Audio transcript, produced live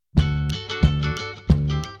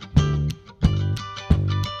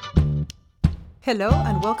Hello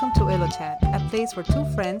and welcome to IlluChat, a place where two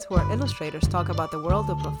friends who are illustrators talk about the world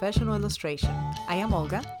of professional illustration. I am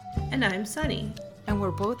Olga. And I'm Sunny. And we're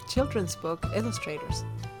both children's book illustrators.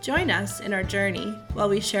 Join us in our journey while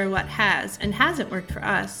we share what has and hasn't worked for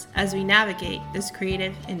us as we navigate this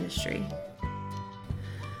creative industry.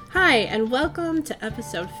 Hi, and welcome to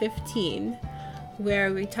episode 15,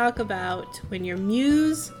 where we talk about when your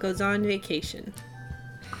muse goes on vacation.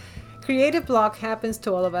 Creative block happens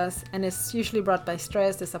to all of us and is usually brought by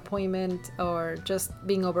stress, disappointment, or just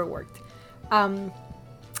being overworked.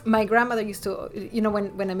 My grandmother used to,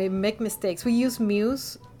 when I make mistakes, we use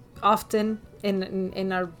muse often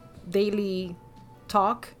in our daily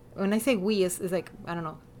talk. When I say we, it's like, I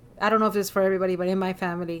don't know if it's for everybody, but in my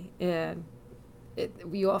family,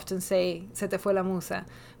 we often say, se te fue la musa,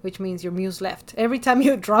 which means your muse left. Every time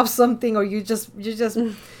you drop something or you just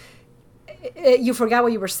you forgot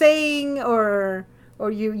what you were saying or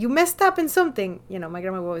you messed up in something, my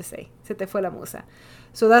grandma would always say, se te fue la musa.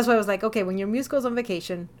 So that's why I was like, okay, when your muse goes on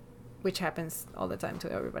vacation, which happens all the time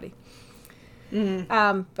to everybody.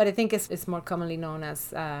 Mm-hmm. But I think it's more commonly known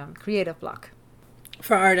as creative block.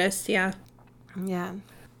 For artists, yeah. Yeah.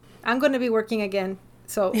 I'm going to be working again,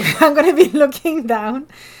 so I'm going to be looking down.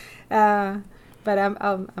 But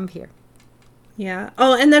I'm here. Yeah.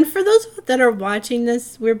 Oh, and then for those that are watching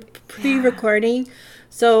this, we're pre-recording.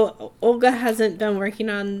 So Olga hasn't been working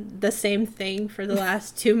on the same thing for the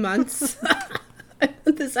last 2 months.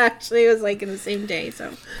 This actually was like in the same day.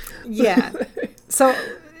 So yeah. So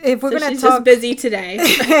if we're going to talk, she's just busy today.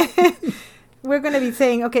 We're going to be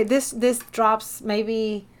saying, okay, this drops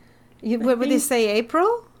maybe. What would they say?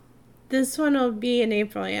 April. This one will be in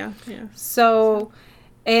April. Yeah. So,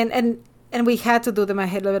 and we had to do them a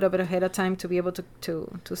little bit ahead of time to be able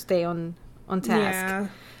to stay on task.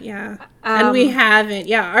 Yeah. And we haven't.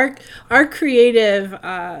 Yeah, our creative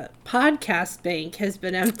podcast bank has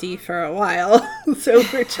been empty for a while, so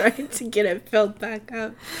we're trying to get it filled back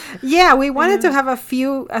up. Yeah, we wanted to have a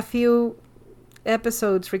few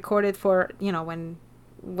episodes recorded for when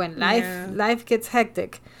life gets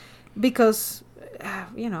hectic, because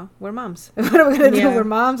we're moms. What are we gonna do? We're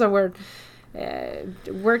moms, and we're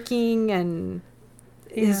working, and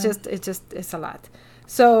it's a lot.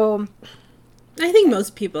 So I think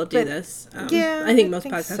most people do this. I think most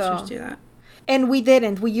podcasters do that. And we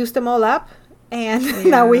didn't. We used them all up, and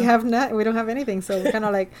now we don't have anything. So we're kind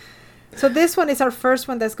of like, so this one is our first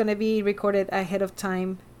one that's going to be recorded ahead of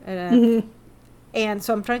time. And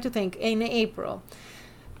so I'm trying to think. In April,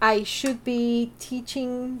 I should be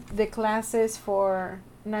teaching the classes for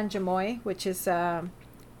Nanjamoy, which is kind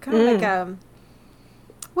of like a,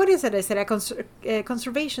 what is it? Is it a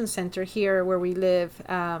conservation center here where we live?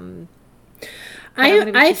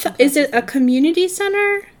 Is it a community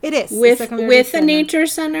center? It is. With a nature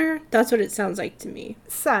center? That's what it sounds like to me.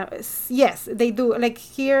 So, yes, they do. Like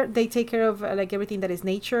here, they take care of like everything that is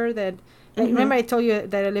nature. That remember I told you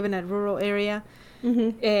that I live in a rural area.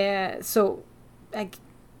 So, like,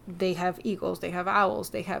 they have eagles, they have owls,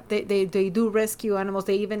 they do rescue animals.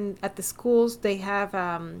 They even at the schools they have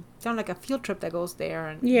kind of like a field trip that goes there,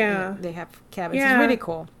 and they have cabins. Yeah. It's really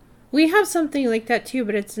cool. We have something like that too,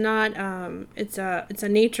 but it's not. It's a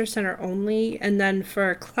nature center only, and then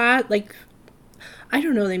for class, like, I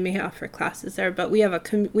don't know, they may offer classes there, but we have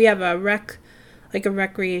a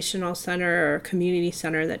recreational center or community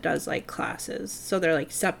center that does like classes, so they're like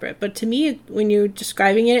separate. But to me, when you're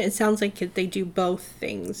describing it, it sounds like they do both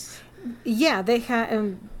things. Yeah, they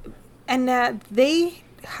have, and they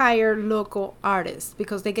hire local artists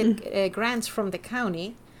because they get grants from the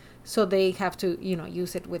county. So they have to,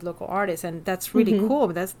 use it with local artists, and that's really cool.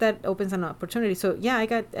 That opens an opportunity. So yeah, I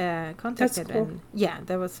got contacted, that's cool. And yeah,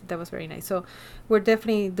 that was very nice. So we're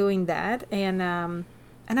definitely doing that, and I'm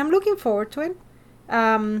looking forward to it.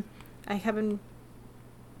 I haven't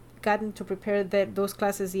gotten to prepare those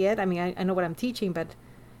classes yet. I mean, I know what I'm teaching, but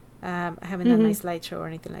I haven't done my slideshow or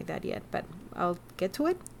anything like that yet. But I'll get to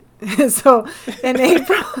it. So in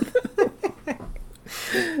April.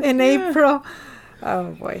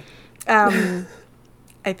 Oh boy.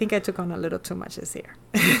 I think I took on a little too much this year.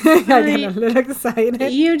 I got a little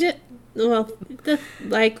excited. You did well,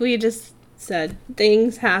 like we just said,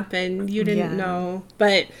 things happen. You didn't know,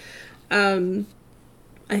 but I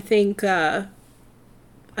think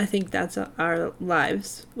that's our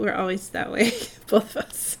lives. We're always that way, both of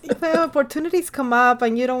us. Well, opportunities come up,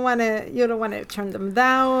 and you don't want to turn them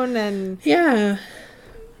down, and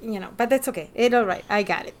but that's okay. It's all right. I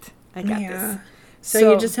got it. I got this.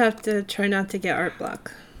 So you just have to try not to get art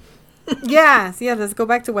block. Yes. Let's go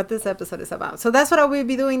back to what this episode is about. So that's what I will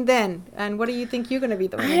be doing then. And what do you think you're going to be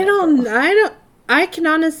doing? I don't I can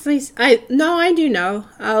honestly, I do know.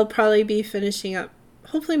 I'll probably be finishing up.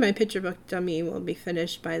 Hopefully my picture book dummy will be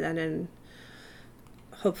finished by then and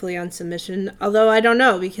hopefully on submission. Although I don't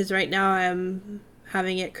know because right now I'm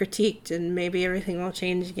having it critiqued and maybe everything will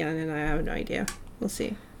change again and I have no idea. We'll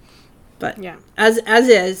see. But yeah, as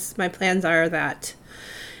is, my plans are that.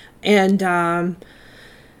 And,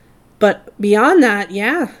 but beyond that,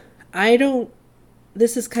 yeah,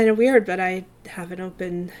 this is kind of weird, but I haven't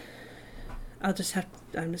opened. I'm just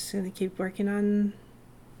going to keep working on.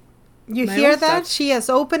 You hear that? Stuff. She has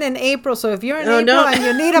opened in April, so if you're in April and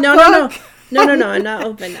you need a no, book. No, I'm not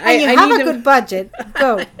open. And you have a good budget.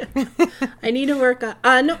 Go. I need to work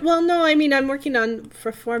on. No. I mean, I'm working on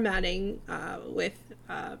for formatting with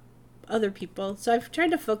other people, so I've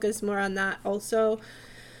tried to focus more on that also,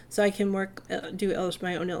 so I can do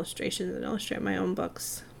my own illustrations and illustrate my own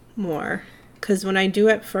books more. Because when I do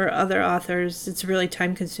it for other authors, it's really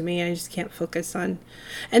time consuming. I just can't focus on,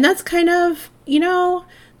 and that's kind of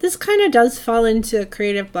this kind of does fall into a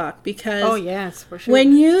creative block because oh yes, for sure.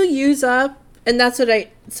 When you use up. And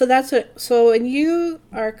so when you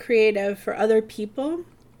are creative for other people,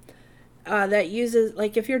 that uses,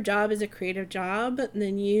 like if your job is a creative job,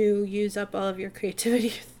 then you use up all of your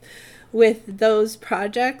creativity with those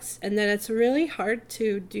projects. And then it's really hard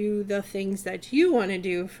to do the things that you want to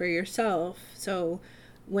do for yourself. So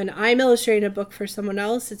when I'm illustrating a book for someone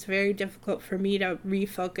else, it's very difficult for me to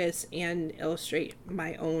refocus and illustrate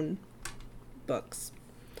my own books,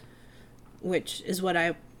 which is what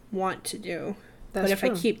I want to do. That's but if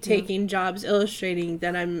true. I keep taking jobs illustrating,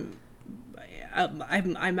 then I'm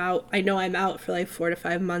out. I know I'm out for like 4 to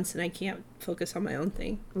 5 months, and I can't focus on my own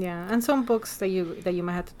thing. Yeah, and some books that you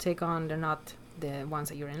might have to take on, they're not the ones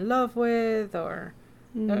that you're in love with,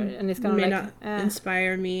 and it's kind of not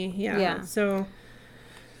inspire me. Yeah. So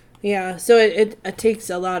it takes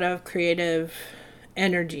a lot of creative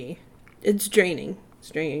energy. It's draining.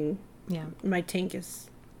 Yeah, my tank is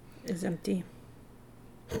empty.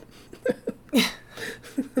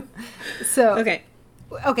 So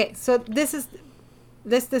okay, so this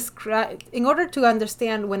describe, in order to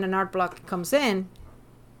understand when an art block comes in,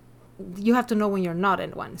 you have to know when you're not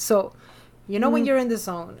in one. So when you're in the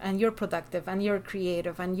zone and you're productive and you're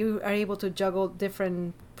creative and you are able to juggle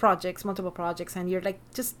different projects, multiple projects, and you're like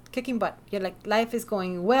just kicking butt. You're like, life is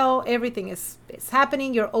going well, everything is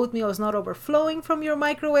happening, your oatmeal is not overflowing from your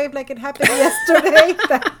microwave like it happened yesterday.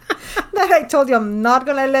 that I told you I'm not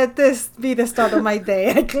gonna let this be the start of my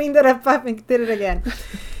day. I cleaned it up and did it again.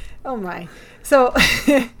 Oh my. So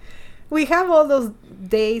we have all those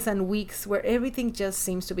days and weeks where everything just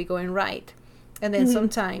seems to be going right. And then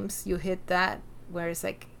sometimes you hit that where it's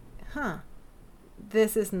like,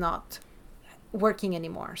 this is not working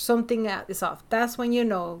anymore. Something is off. That's when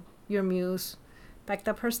your muse packed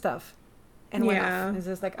up her stuff and went off. It's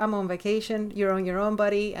just like, I'm on vacation, you're on your own,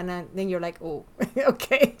 buddy. And then you're like, oh,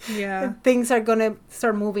 okay. Yeah. Things are going to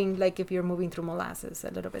start moving like if you're moving through molasses a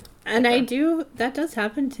little bit. And that does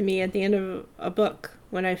happen to me at the end of a book.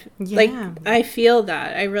 When I feel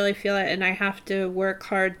that. I really feel it. And I have to work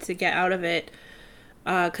hard to get out of it.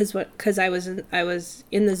 Because I was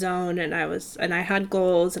in the zone and I had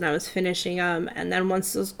goals and I was finishing them, and then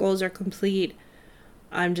once those goals are complete,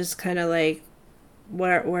 I'm just kind of like,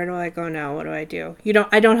 where do I go now? What do I do?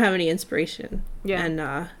 I don't have any inspiration. Yeah. And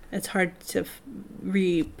it's hard to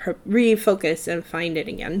refocus and find it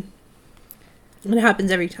again. And it happens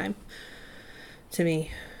every time to me.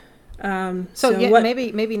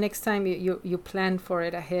 Maybe next time you plan for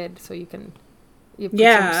it ahead so you can.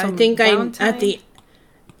 I think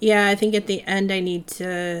I think at the end I need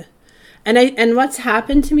to, and what's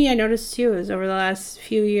happened to me, I noticed too, is over the last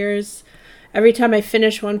few years, every time I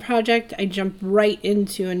finish one project, I jump right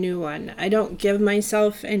into a new one. I don't give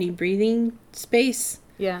myself any breathing space.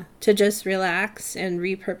 Yeah. To just relax and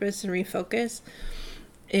repurpose and refocus.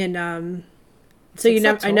 And so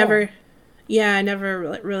I never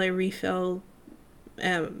really refill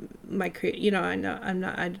my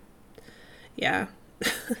yeah.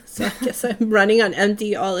 So I guess I'm running on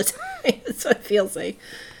empty all the time. That's what it feels like.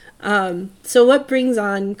 So what brings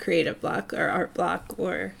on creative block or art block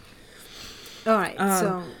or... All right.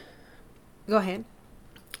 So go ahead.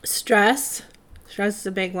 Stress. Stress is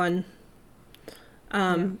a big one.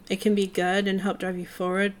 It can be good and help drive you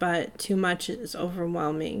forward, but too much is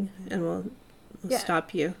overwhelming and will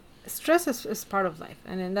stop you. Stress is part of life.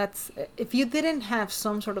 And then that's... If you didn't have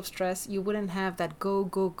some sort of stress, you wouldn't have that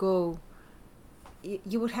go.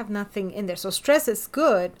 You would have nothing in there. So stress is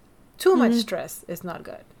good. Too much stress is not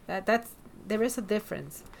good. There is a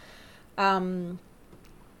difference.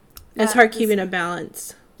 It's hard keeping a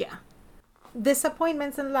balance. Yeah.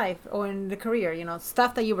 disappointments in life or in the career,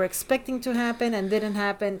 stuff that you were expecting to happen and didn't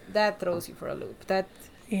happen, that throws you for a loop. That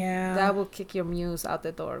will kick your muse out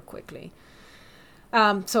the door quickly.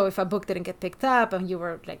 So if a book didn't get picked up and you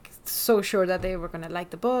were like so sure that they were going to like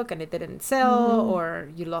the book and it didn't sell, or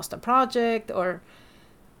you lost a project, or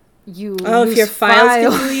you if your files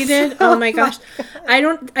get deleted. Oh my gosh.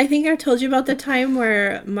 I think I told you about the time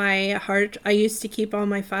where I used to keep all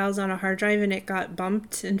my files on a hard drive and it got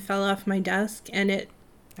bumped and fell off my desk, and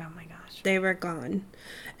oh my gosh, they were gone.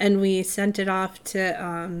 And we sent it off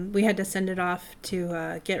to we had to send it off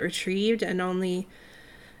to get retrieved, and only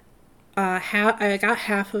I got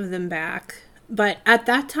half of them back. But at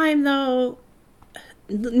that time, though,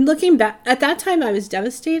 looking back, at that time I was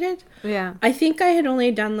devastated. Yeah. I think I had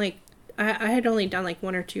only done like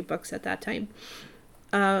one or two books at that time.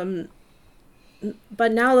 But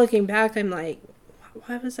now looking back, I'm like,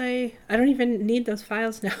 why was I don't even need those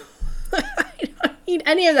files now. I don't need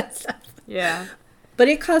any of that stuff. Yeah. But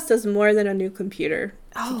it cost us more than a new computer.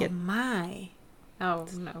 My. Oh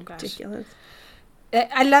no, gosh. Ridiculous.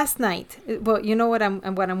 Last night, well, you know what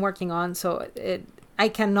I'm working on, so I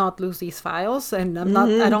cannot lose these files, and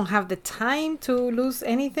I don't have the time to lose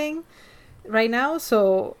anything right now.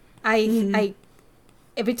 So I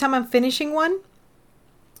every time I'm finishing one,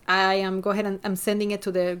 I am go ahead and I'm sending it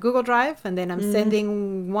to the Google Drive, and then I'm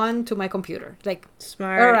sending one to my computer. Like,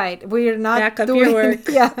 smart. All right, we're not back up doing your work.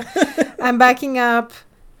 Yeah, I'm backing up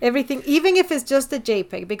everything, even if it's just a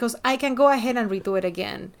JPEG, because I can go ahead and redo it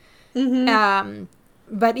again.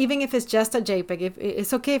 But even if it's just a JPEG, if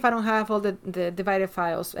it's okay if I don't have all the divided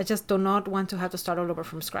files. I just do not want to have to start all over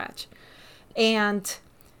from scratch. And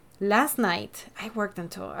last night, I worked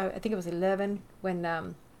until, I think it was 11, when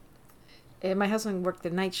my husband worked the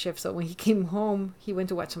night shift. So when he came home, he went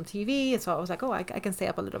to watch some TV. And so I was like, I can stay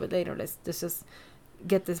up a little bit later. Let's just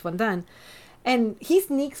get this one done. And he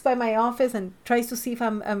sneaks by my office and tries to see if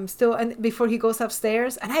I'm still, and before he goes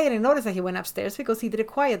upstairs. And I didn't notice that he went upstairs because he did it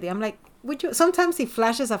quietly. I'm like, would you? Sometimes he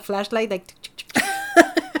flashes a flashlight like,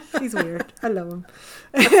 he's weird. I love him.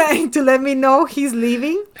 To let me know he's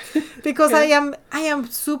leaving, because I am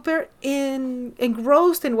super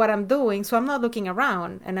engrossed in what I'm doing. So I'm not looking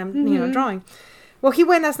around, and I'm drawing. Well, he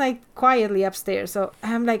went last night quietly upstairs. So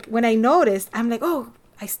I'm like, when I noticed, I'm like, oh,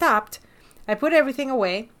 I stopped. I put everything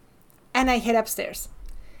away. And I head upstairs.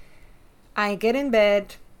 I get in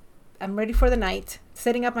bed. I'm ready for the night,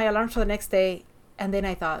 setting up my alarms for the next day. And then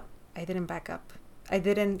I thought, I didn't back up. I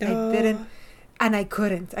didn't. And I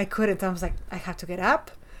couldn't. I was like, I have to get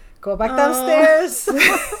up, go back downstairs,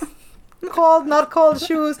 not cold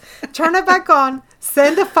shoes, turn it back on,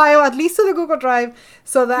 send the file at least to the Google Drive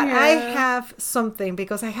so that I have something,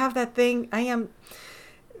 because I have that thing. I am...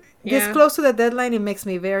 This close to the deadline, it makes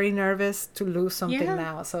me very nervous to lose something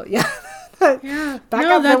now. So, back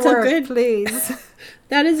up the work, please.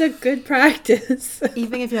 That is a good practice.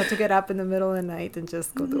 Even if you have to get up in the middle of the night and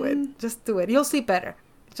just go do it. Just do it. You'll sleep better.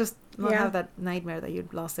 Just not have that nightmare that you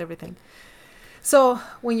lost everything. So,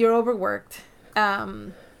 when you're overworked,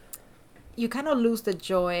 you kind of lose the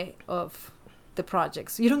joy of the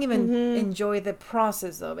projects. You don't even enjoy the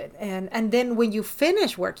process of it. And then when you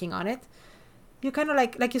finish working on it, you kind of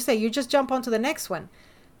like you say, you just jump onto the next one.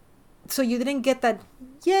 So you didn't get that,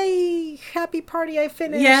 yay, happy party, I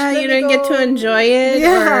finished. Yeah, you didn't get to enjoy it.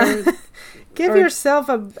 Yeah. Give yourself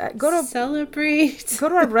celebrate. Go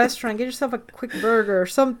to a restaurant, get yourself a quick burger or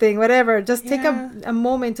something, whatever. Just take a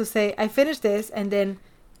moment to say, I finished this, and then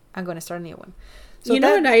I'm going to start a new one. So you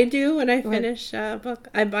know what I do when I finish a book?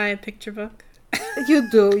 I buy a picture book. You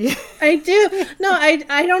do, yeah. I do. No,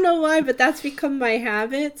 I don't know why, but that's become my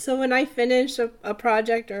habit. So when I finish a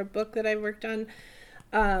project or a book that I worked on,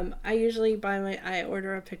 I usually I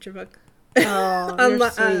order a picture book. Oh, you're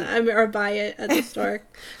sweet. Or buy it at the store.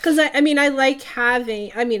 Because I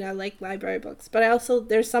like library books, but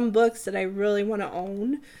there's some books that I really want to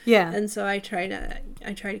own. Yeah. And so I try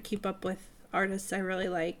to keep up with artists I really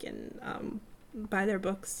like, and buy their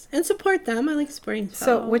books and support them. I like supporting.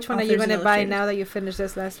 So which one are you going to buy now that you finished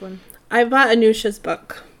this last one? I bought Anusha's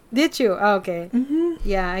book. Did you? Oh, okay. Mm-hmm.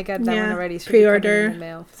 Yeah, I got that one already. Pre-order. In the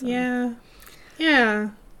mail, so.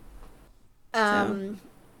 Yeah.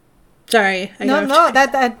 Sorry.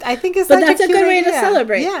 That I think it's but that's a good way to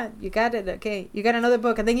celebrate. Yeah, you got it. Okay, you got another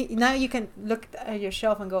book, and then now you can look at your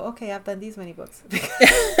shelf and go, okay, I've done these many books.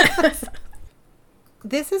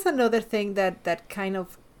 This is another thing that kind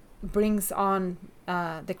of brings on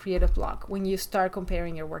the creative block when you start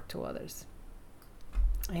comparing your work to others.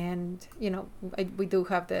 And we do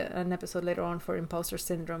have an episode later on for imposter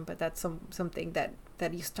syndrome, but that's something that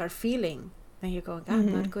you start feeling, and you're going,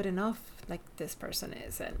 I'm not good enough like this person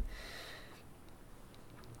is. And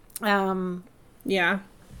Um, Yeah.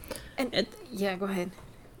 and yeah, go ahead.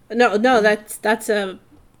 No, that's a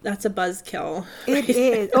buzzkill. It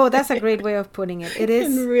is. Oh, that's a great way of putting it. It Can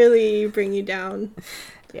is. really bring you down.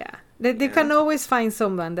 Yeah. They Yeah. can always find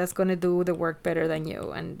someone that's going to do the work better than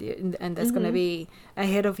you, and that's going to be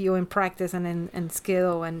ahead of you in practice and in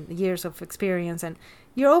skill and years of experience, and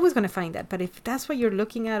you're always going to find that. But if that's what you're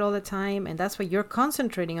looking at all the time and that's what you're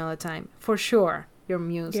concentrating all the time, for sure your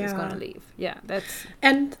muse is going to leave. Yeah, that's.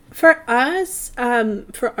 And for us,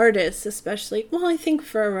 for artists especially, well, I think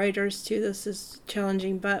for writers too, this is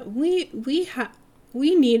challenging, but we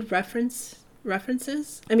need references.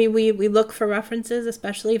 I mean, we look for references,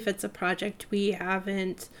 especially if it's a project we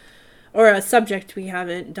haven't, or a subject we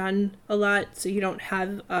haven't done a lot, so you don't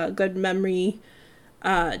have a good memory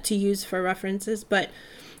to use for references. But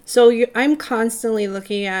so I'm constantly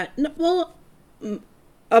looking at, well,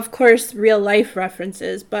 of course, real life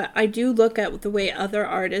references, but I do look at the way other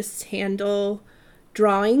artists handle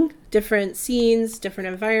drawing, different scenes, different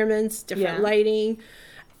environments, different lighting.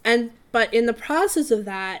 But in the process of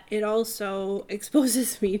that, it also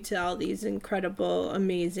exposes me to all these incredible,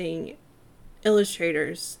 amazing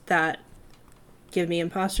illustrators that give me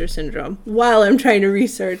imposter syndrome while I'm trying to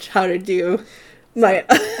research how to do my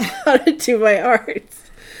art.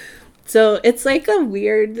 So it's like a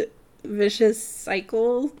weird, vicious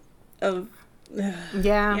cycle of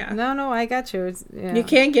No, I got you. You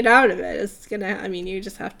can't get out of it. It's gonna, I mean, you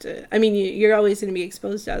just have to, I mean, you're always going to be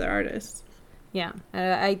exposed to other artists. Yeah,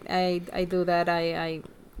 I do that. I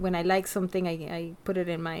when I like something, I put it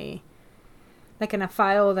in my, like in a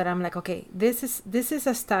file that I'm like, okay, this is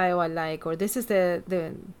a style I like, or this is the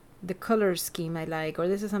color scheme I like, or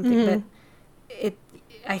this is something that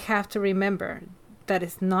I have to remember that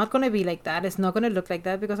it's not going to be like that. It's not going to look like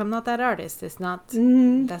that because I'm not that artist. It's not,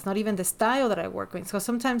 that's not even the style that I work with. So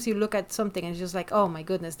sometimes you look at something and it's just like, oh my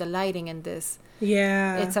goodness, the lighting in this,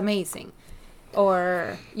 it's amazing.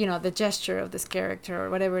 Or, the gesture of this character or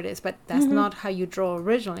whatever it is. But that's not how you draw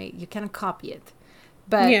originally. You can't copy it.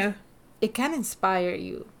 But it can inspire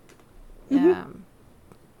you.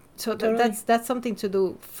 So totally. That's something to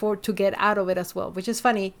do to get out of it as well, which is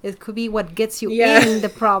funny. It could be what gets you in the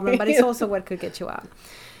problem, but it's also what could get you out.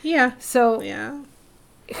 Yeah. So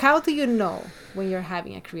how do you know when you're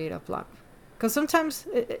having a creative block? Because sometimes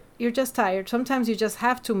you're just tired. Sometimes you just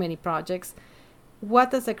have too many projects.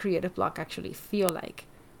 What does a creative block actually feel like?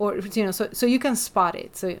 Or, so you can spot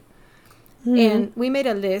it. So, and we made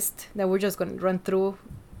a list that we're just going to run through.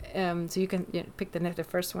 So you can pick the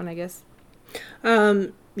first one, I guess.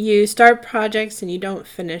 You start projects and you don't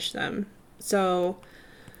finish them. So,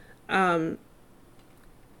 I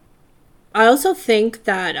also think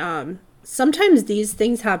that sometimes these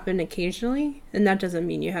things happen occasionally, and that doesn't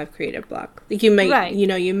mean you have creative block. Like you might,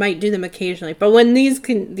 you might do them occasionally, but when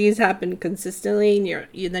these happen consistently,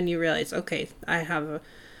 and then you realize, okay, I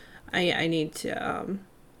need to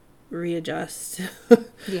readjust.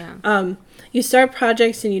 You start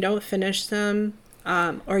projects and you don't finish them,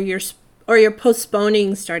 or you're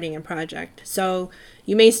postponing starting a project. So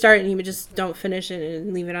you may start and you just don't finish it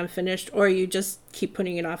and leave it unfinished, or you just keep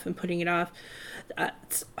putting it off and putting it off. I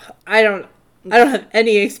don't have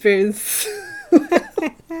any experience with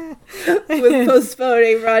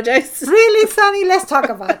postponing projects. Really, Sunny? Let's talk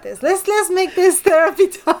about this. Let's make this therapy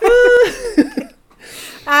talk.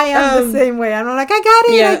 I am the same way. I'm like, I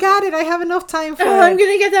got it. I have enough time for it. I'm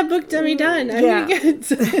gonna get that book dummy done.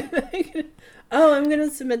 I'm gonna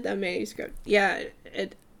submit that manuscript. I'm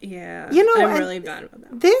really bad about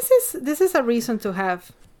that. This is a reason to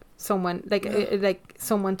have someone like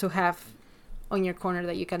someone to have on your corner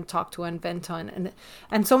that you can talk to and vent on,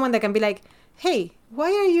 and someone that can be like, hey, why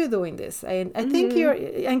are you doing this? I think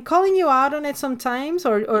I'm calling you out on it sometimes,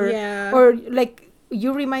 or like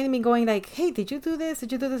you remind me going like, hey, did you do this?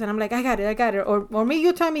 And I'm like, I got it. Or maybe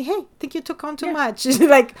you tell me, hey, I think you took on too much.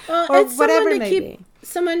 Like, or whatever it may be.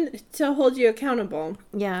 Someone to hold you accountable.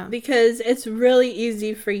 Yeah. Because it's really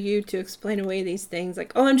easy for you to explain away these things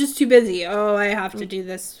like, oh, I'm just too busy. Oh, I have to do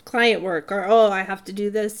this client work. Or, oh, I have to do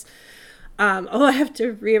this. I have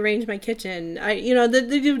to rearrange my kitchen.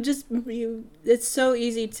 It's so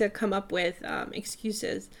easy to come up with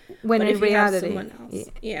excuses. When in reality,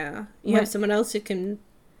 you have someone else who can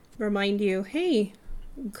remind you, hey,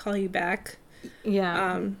 I'll call you back.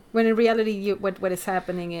 Yeah. When in reality, what is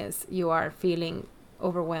happening is you are feeling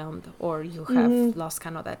overwhelmed, or you have lost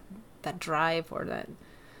kind of that drive, or that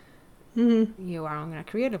you are on a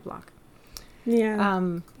creative block.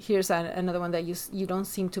 Yeah. Here's another one that you don't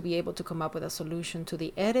seem to be able to come up with a solution to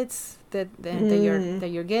the edits that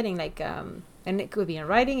you're getting, like and it could be in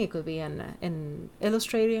writing, it could be in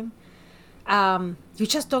illustrating. You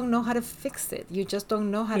just don't know how to fix it. You just don't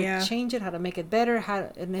know how to change it, how to make it better.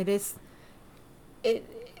 And it is,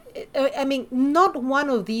 I mean, not one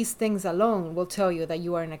of these things alone will tell you that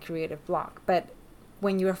you are in a creative block. But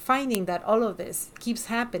when you're finding that all of this keeps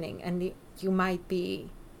happening, and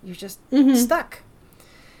you're just stuck.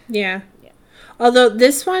 Yeah. Although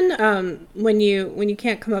this one, when you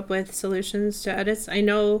can't come up with solutions to edits, I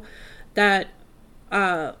know that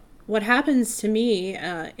what happens to me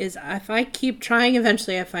is if I keep trying,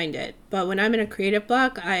 eventually I find it. But when I'm in a creative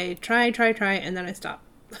block, I try, and then I stop.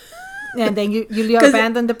 And then you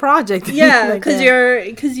abandon the project. Yeah, because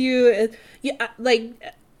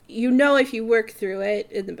if you work through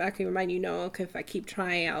it in the back of your mind, okay, if I keep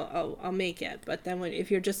trying, I'll make it. But then if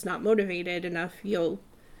you're just not motivated enough, you'll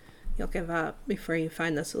give up before you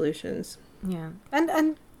find the solutions. Yeah,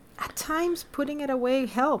 and at times putting it away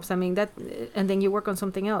helps. I mean and then you work on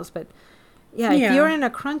something else. But if you're in a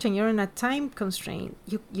crunch and you're in a time constraint,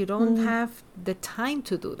 you don't have the time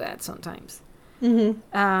to do that sometimes.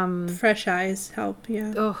 Fresh eyes help.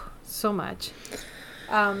 Yeah. Oh, so much.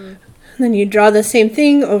 Then you draw the same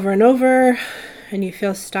thing over and over, and you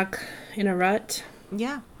feel stuck in a rut.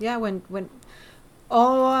 Yeah. When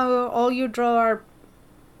all you draw are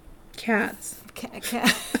cats. Cats.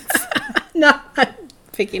 No, I'm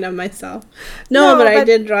picking on myself. No, but I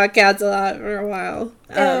did draw cats a lot for a while.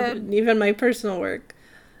 Even my personal work.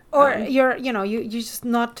 Or you're just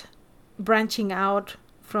not branching out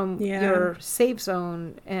from your safe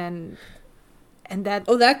zone, and that.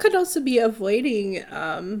 Oh, that could also be avoiding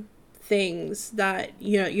things that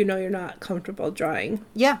you're not comfortable drawing.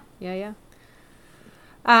 Yeah.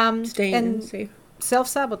 Staying safe.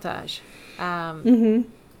 Self-sabotage. And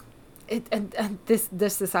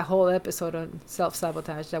this is a whole episode on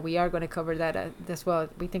self-sabotage that we are going to cover that as well.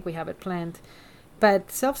 We think we have it planned.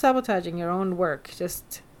 But self-sabotaging your own work,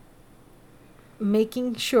 just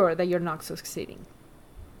making sure that you're not succeeding.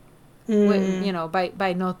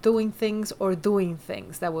 By not doing things or doing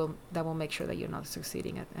things that will make sure that you're not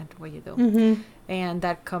succeeding at what you do. And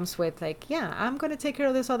that comes with I'm going to take care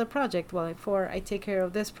of this other project before I take care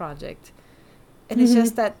of this project. And it's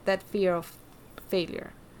just that fear of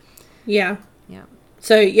failure. Yeah.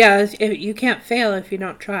 So if you can't fail if you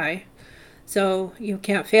don't try. So you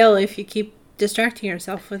can't fail if you keep distracting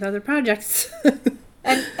yourself with other projects.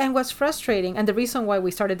 And what's frustrating, and the reason why we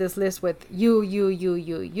started this list with you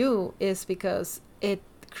is because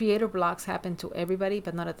creator blocks happen to everybody,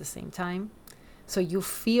 but not at the same time. So you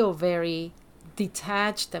feel very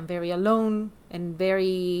detached and very alone and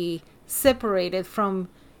very separated from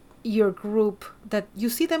your group, that you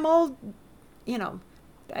see them all,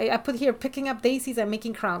 I put here picking up daisies and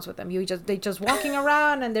making crowns with them. They just walking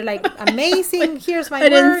around and they're like, amazing. Here's my work. I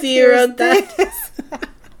didn't see you wrote that.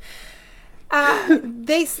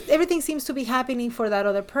 Everything seems to be happening for that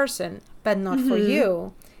other person, but not for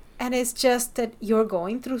you. And it's just that you're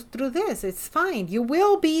going through this. It's fine. You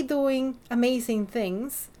will be doing amazing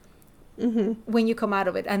things when you come out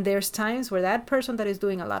of it. And there's times where that person that is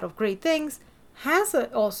doing a lot of great things has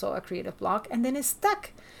also a creative block and then is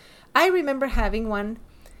stuck. I remember having one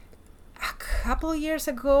a couple years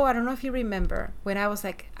ago. I don't know if you remember, when I was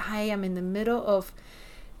like, I am in the middle of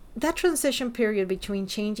that transition period between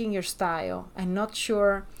changing your style and not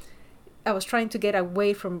sure. I was trying to get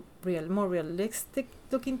away from more realistic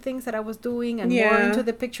looking things that I was doing and more into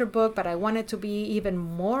the picture book, but I wanted to be even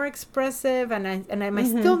more expressive, and I might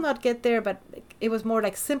still not get there, but it was more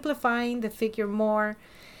like simplifying the figure more.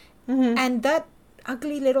 And that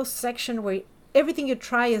ugly little section where everything you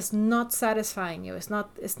try is not satisfying you. It's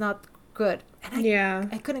not good. And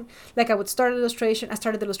I couldn't, I would start illustration. I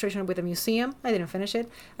started the illustration with a museum. I didn't finish it.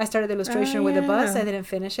 I started the illustration with a bus. I didn't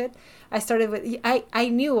finish it. I started with, I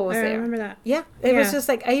knew what was there. I remember that. Yeah. It was just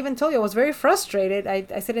I even told you, I was very frustrated.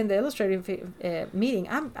 I said in the illustrating meeting,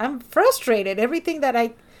 I'm frustrated. Everything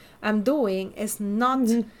that I'm doing is not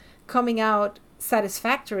coming out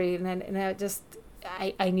satisfactory. And I just,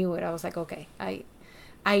 I knew it. I was like, okay,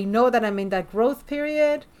 I know that I'm in that growth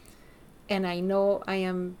period, and I know I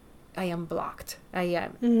am blocked. I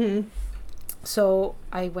am. So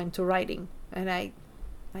I went to writing, and I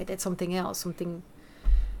did something else,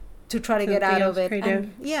 to try to get out of it.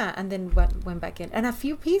 And, and then went back in. And a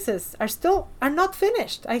few pieces are not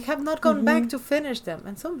finished. I have not gone back to finish them.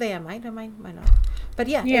 And someday I might not. But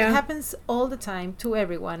it happens all the time to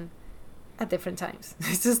everyone at different times.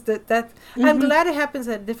 It's just that I'm glad it happens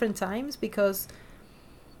at different times, because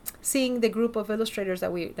seeing the group of illustrators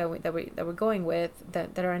that we're going with,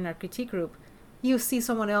 that are in our critique group, you see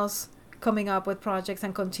someone else coming up with projects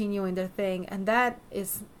and continuing their thing, and that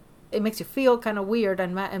is it makes you feel kind of weird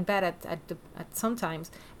and bad at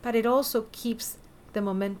sometimes, but it also keeps the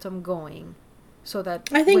momentum going, so that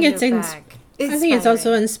I think when it's you're back, I think it's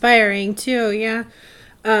also inspiring too. Yeah.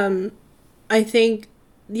 I think,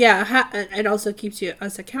 yeah, it also keeps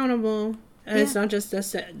us accountable. And it's not just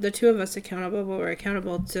us, the two of us accountable, but we're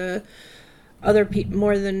accountable to other people,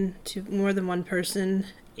 more than one person.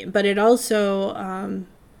 But it also,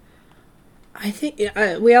 I think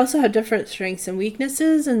we also have different strengths and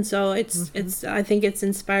weaknesses, and so it's I think it's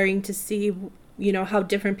inspiring to see, how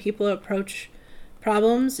different people approach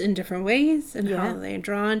problems in different ways, and how they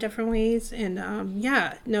draw in different ways. And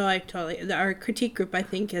I totally, our critique group, I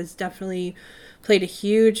think, has definitely played a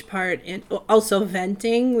huge part in also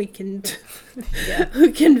venting. We can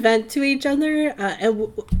we can vent to each other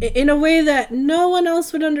in a way that no one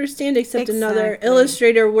else would understand except another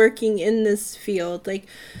illustrator working in this field. Like,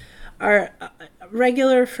 our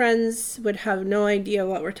regular friends would have no idea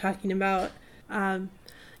what we're talking about.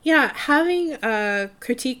 Having a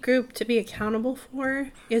critique group to be accountable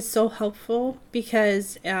for is so helpful,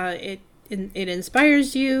 because it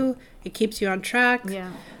inspires you, it keeps you on track.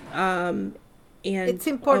 And it's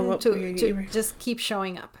important to just keep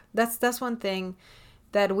showing up. That's one thing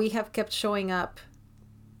that we have kept showing up.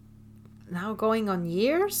 Now going on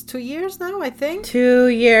 2 years now, I think. 2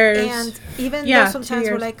 years. And even though sometimes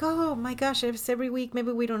we're like, oh my gosh, it's every week,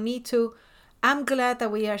 maybe we don't need to. I'm glad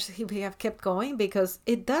that we have kept going, because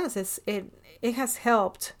it does. It has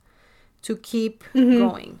helped to keep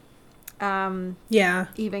going.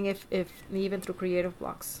 Even even through creative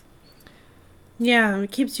blocks. Yeah,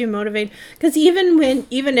 it keeps you motivated, because even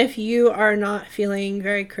if you are not feeling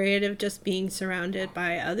very creative, just being around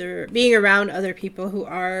other people who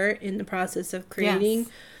are in the process of creating,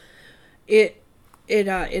 it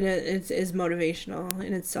is motivational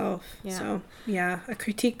in itself. So a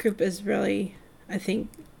critique group is really, I think,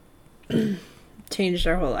 changed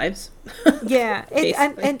our whole lives.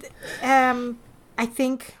 I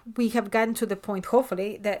think we have gotten to the point,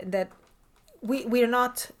 hopefully, that we're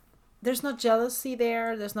not. There's no jealousy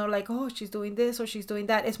there. There's no like, oh, she's doing this or she's doing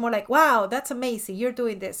that. It's more like, wow, that's amazing. You're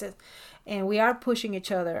doing this. And we are pushing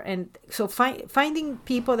each other. And so finding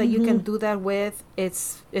people that you can do that with,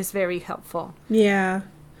 is very helpful. Yeah.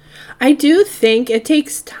 I do think it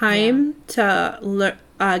takes time to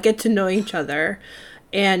get to know each other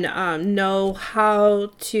and know how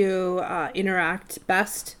to interact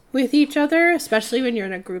best with each other, especially when you're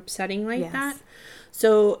in a group setting like that.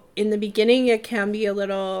 So in the beginning, it can be a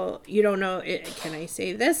little, you don't know, can I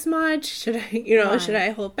say this much? Should I, should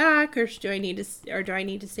I hold back, or do I need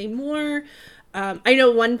to say more? I know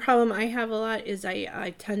one problem I have a lot is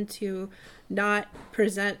I tend to not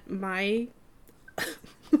present my,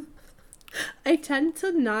 I tend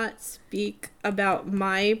to not speak about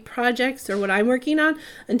my projects or what I'm working on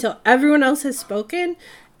until everyone else has spoken.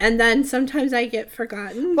 And then sometimes I get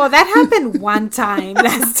forgotten. Well, that happened one time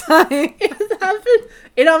last time.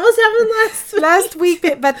 It almost happened last week,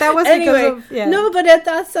 but that was because of No, but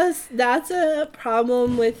that's a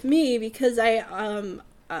problem with me, because I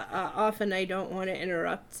often I don't want to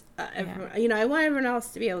interrupt everyone. I want everyone else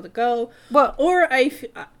to be able to go. Well, or I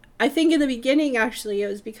think in the beginning, actually, it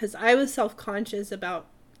was because I was self-conscious about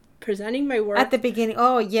presenting my work at the beginning.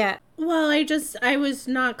 Oh yeah. Well, I was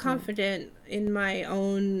not confident in my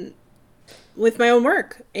own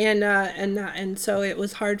work, and so it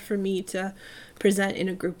was hard for me to present in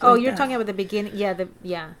a group. Oh, you're talking about the beginning. At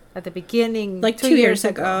the beginning, like 2 years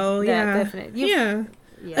ago. Definitely. Yeah.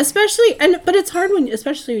 Especially but it's hard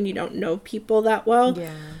especially when you don't know people that well.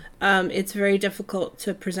 Yeah. It's very difficult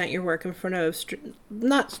to present your work in front of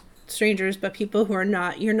not strangers, but people who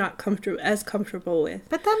you're not comfortable with.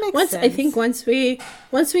 But that makes sense. I think once we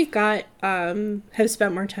got have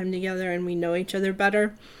spent more time together and we know each other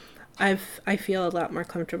better, I feel a lot more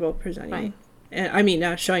comfortable presenting. Right. And I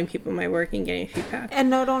mean, showing people my work and getting feedback. And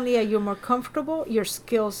not only are you more comfortable, your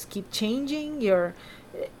skills keep changing.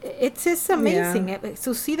 It's just amazing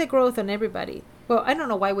to see the growth on everybody. Well, I don't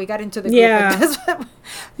know why we got into the group.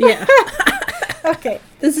 Yeah. Okay.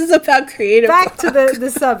 This is about creative. Back to the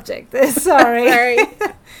subject. Sorry.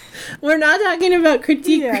 We're not talking about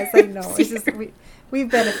critique. Yes, I know. It's just we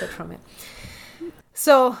benefit from it.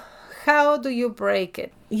 So, how do you break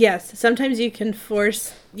it? Yes, sometimes you can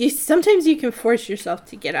force yourself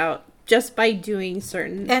to get out just by doing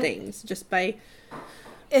certain things,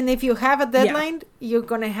 And if you have a deadline, you're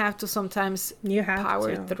going to have to sometimes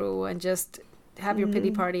power through and just have your pity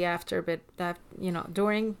party after, but that,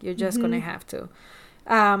 during, you're just going to have to.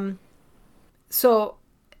 So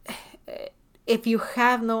if you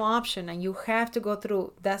have no option and you have to go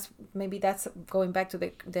through, that's going back to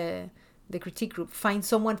the the critique group. Find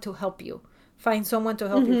someone to help you. Find someone to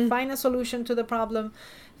help you find a solution to the problem.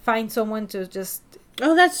 Find someone to just...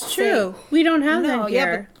 Oh, that's true. We don't have that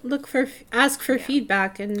here. Yeah, look for, ask for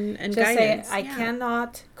feedback and just guidance. Say, I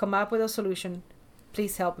cannot come up with a solution.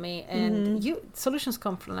 Please help me. And solutions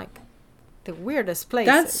come from like the weirdest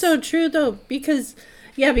places. That's so true though, because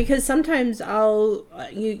sometimes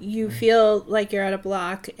you feel like you're at a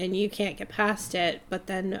block and you can't get past it, but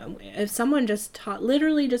then if someone just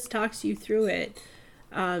literally just talks you through it,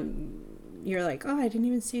 you're like, oh, I didn't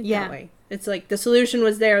even see it that way. It's like the solution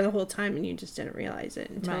was there the whole time and you just didn't realize it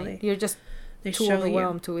until you're just too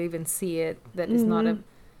overwhelmed to even see it. That is not a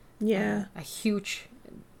huge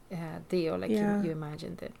deal like you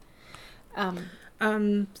imagined it.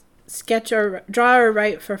 Sketch or draw or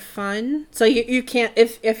write for fun. So you can't,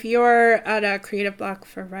 if you're at a creative block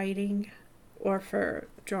for writing or for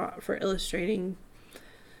illustrating,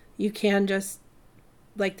 you can just,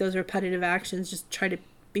 like those repetitive actions, just try to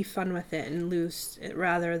be fun with it and loose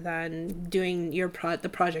rather than doing the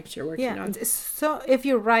projects you're working on. So if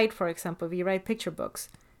you write, for example, if you write picture books,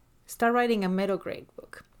 start writing a middle grade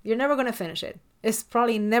book. You're never going to finish it. It's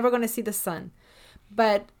probably never going to see the sun,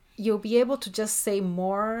 but you'll be able to just say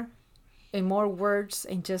more and more words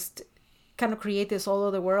and just kind of create this all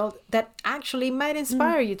over the world that actually might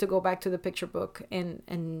inspire you to go back to the picture book and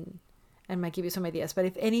might give you some ideas. But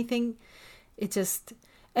if anything, it just,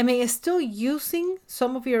 I mean, it's still using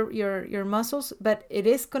some of your muscles, but it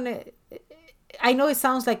is going to, I know it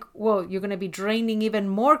sounds like, whoa, you're going to be draining even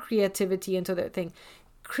more creativity into the thing.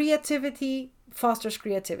 Creativity fosters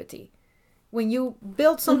creativity. When you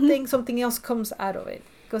build something, something else comes out of it.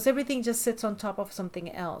 Because everything just sits on top of something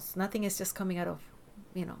else. Nothing is just coming out of,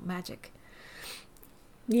 magic.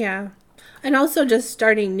 Yeah. And also just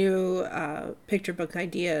starting new picture book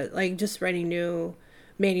idea, like just writing new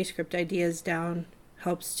manuscript ideas down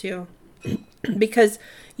helps too. Because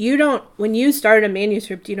when you start a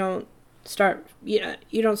manuscript, you don't start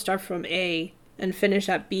from A and finish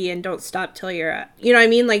at B and don't stop till you're at, you know what I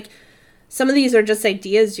mean? Like, some of these are just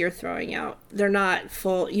ideas you're throwing out. They're not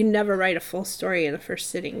full. You never write a full story in the first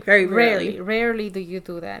sitting. Very rarely. Rarely do you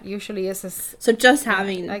do that. Usually it's so just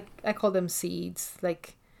having... I call them seeds.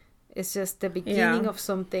 Like, it's just the beginning of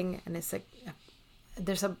something, and it's like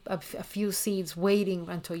there's a few seeds waiting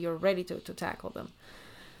until you're ready to tackle them.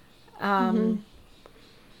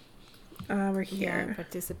 We're here. Yeah,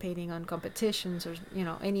 participating on competitions or,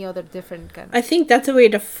 any other different kind of... I think that's a way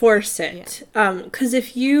to force it. Because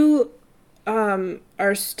if you...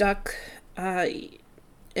 are stuck and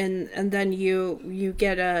then you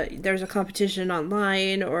get there's a competition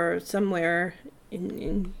online or somewhere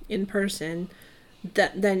in person,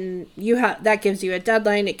 then that gives you a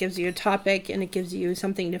deadline, it gives you a topic, and it gives you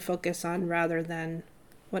something to focus on rather than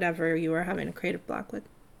whatever you are having a creative block with.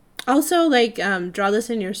 Also, like, draw this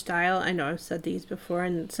in your style. I know I've said these before,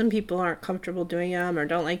 and some people aren't comfortable doing them or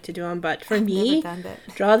don't like to do them, but for me,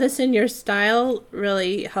 draw this in your style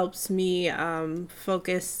really helps me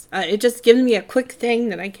focus. It just gives me a quick thing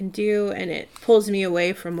that I can do, and it pulls me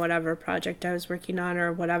away from whatever project I was working on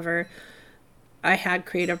or whatever I had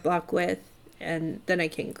creative block with. And then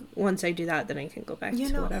once I do that, then I can go back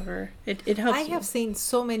to whatever. It helps. I have seen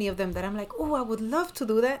so many of them that I'm like, oh, I would love to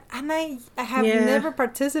do that. And I have never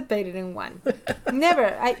participated in one.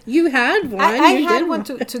 Never. You had one. I had one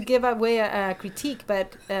to give away a critique,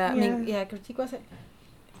 but critique was it?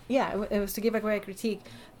 Yeah, it was to give away a critique.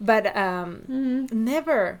 But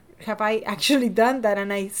never have I actually done that.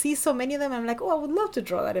 And I see so many of them. I'm like, oh, I would love to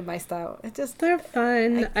draw that in my style. They're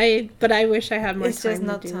fun. But I wish I had more time. It's just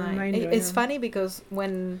not time. It's funny because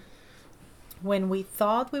when we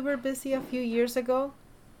thought we were busy a few years ago,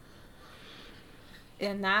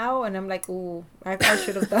 and I'm like, oh, I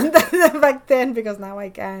should have done that back then because now I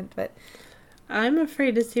can't. But I'm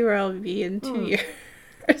afraid to see where I'll be in 2 years.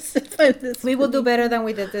 We will do better than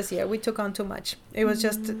we did this year. We took on too much. It was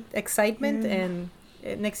just excitement, and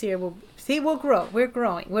next year we'll grow. We're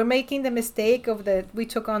growing. We're making the mistake of we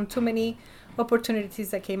took on too many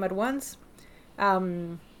opportunities that came at once.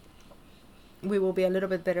 We will be a little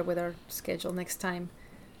bit better with our schedule next time.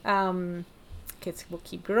 Kids will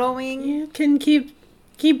keep growing. You can keep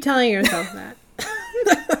telling yourself that.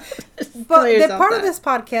 But the part of this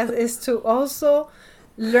podcast is to also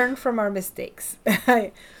learn from our mistakes.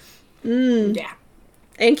 Yeah.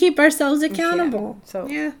 And keep ourselves accountable.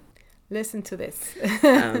 Yeah. So listen to this.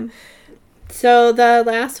 So the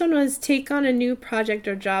last one was take on a new project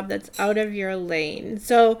or job that's out of your lane.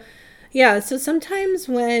 So sometimes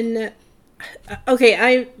when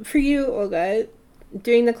for you, Olga,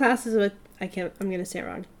 doing the classes with I'm gonna say it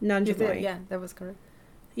wrong. Nanjiboy. Yeah, that was correct.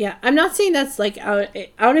 Yeah, I'm not saying that's like out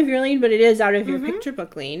of your lane, but it is out of your picture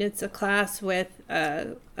book lane. It's a class with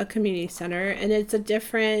a community center, and it's a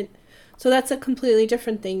different. So that's a completely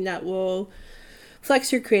different thing that will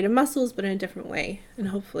flex your creative muscles, but in a different way, and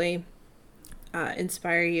hopefully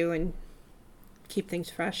inspire you and keep things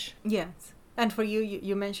fresh. Yes. And for you,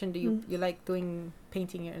 you mentioned you like doing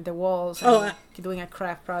painting the walls. Oh, and doing a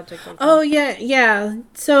craft project. Or oh yeah.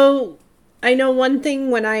 So I know one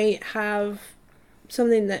thing when I have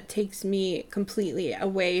something that takes me completely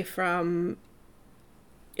away from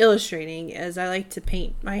illustrating is I like to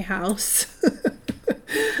paint my house.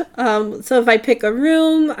 So if I pick a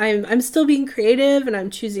room, I'm still being creative and I'm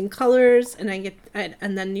choosing colors, and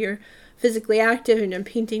and then you're physically active and I'm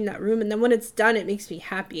painting that room, and then when it's done, it makes me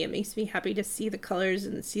happy. It makes me happy to see the colors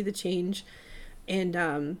and see the change, and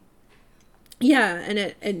and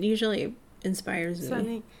it usually inspires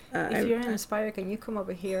me. If you're inspired, can you come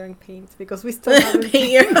over here and paint? Because we still haven't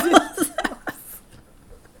paint your house.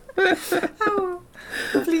 Oh,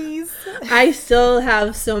 please. I still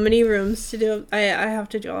have so many rooms to do. I have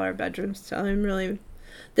to do all our bedrooms still. I'm really.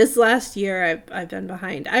 This last year, I've been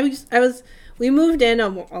behind. We moved in a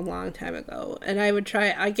long time ago, and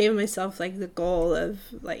I gave myself like the goal of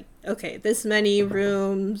like, okay, this many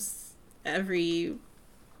rooms every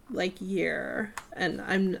like year,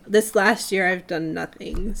 and this last year I've done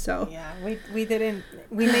nothing. So yeah, we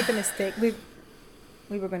made the mistake.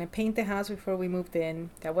 We were going to paint the house before we moved in.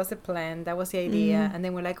 That was the plan. That was the idea. And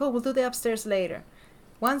then we're like, oh, we'll do the upstairs later.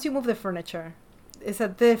 Once you move the furniture, it's a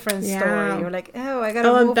different story. You're like, oh, I got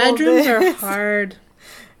to move and bedrooms all this. are hard.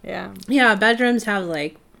 Yeah. Yeah, bedrooms have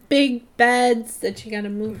like big beds that you got to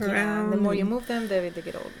move around. The more you move them, they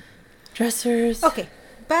get old. Dressers. Okay,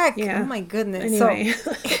 back. Yeah. Oh my goodness. Anyway.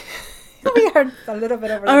 So, we are a little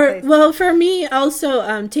bit over the place. Well, for me,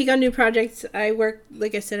 also, take on new projects. I work,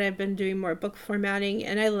 like I said, I've been doing more book formatting,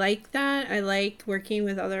 and I like that. I like working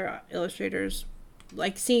with other illustrators,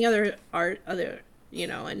 like seeing other art,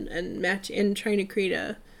 and match and trying to create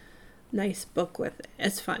a nice book with it.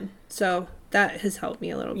 It's fun. So that has helped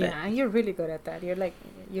me a little bit. Yeah, you're really good at that. You're like,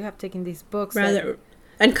 you have taken these books.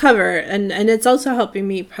 And cover, and it's also helping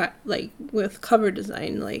me, like, with cover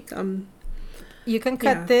design, like, you can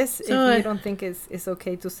cut this if you don't think it's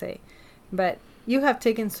okay to say. But you have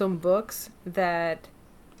taken some books that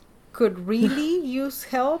could really use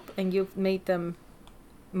help, and you've made them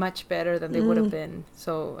much better than they would have been.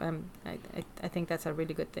 So I think that's a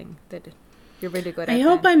really good thing, that you're really good at I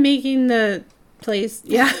hope I'm making the place,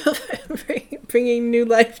 bringing new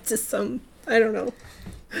life to some, I don't know.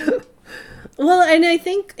 Well, and I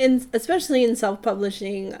think, especially in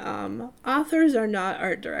self-publishing, authors are not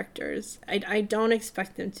art directors. I don't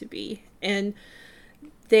expect them to be, and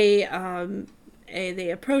they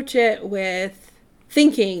approach it with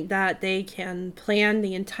thinking that they can plan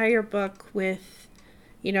the entire book with,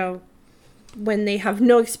 when they have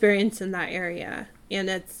no experience in that area, and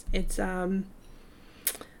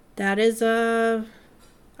that is a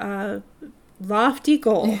lofty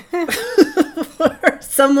goal for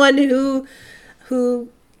someone who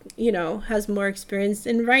has more experience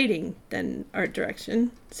in writing than art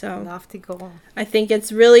direction. So lofty goal. I think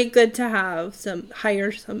it's really good to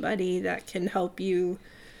hire somebody that can help you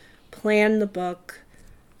plan the book,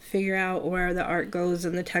 figure out where the art goes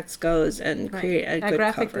and the text goes, and create a good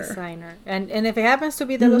graphic cover. Designer. And if it happens to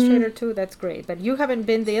be the illustrator too, that's great. But you haven't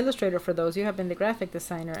been the illustrator for those. You have been the graphic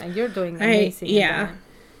designer, and you're doing amazing. Yeah.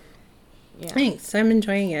 Thanks. I'm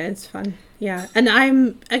enjoying it. It's fun. Yeah. And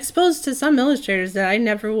I'm exposed to some illustrators that I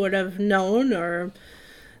never would have known or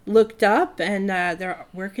looked up, and their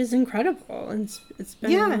work is incredible. And it's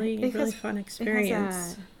been a really fun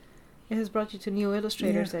experience. It has brought you to new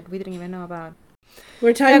illustrators that we didn't even know about.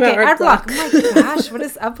 We're talking about art block. Oh my gosh, what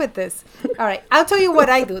is up with this? All right, I'll tell you what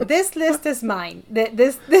I do. This list is mine.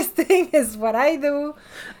 This thing is what I do.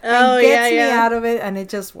 And gets me out of it, and it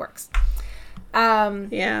just works.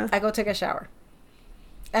 I go take a shower.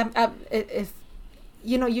 If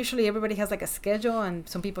usually everybody has like a schedule, and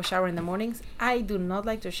some people shower in the mornings. I do not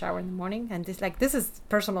like to shower in the morning, and this is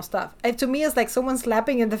personal stuff. To me, it's like someone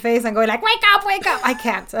slapping in the face and going like, wake up. I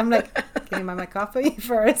can't. I'm like, give me my coffee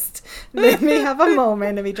first. Let me have a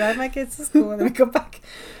moment. Let me drive my kids to school, and then we go back.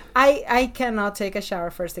 I cannot take a shower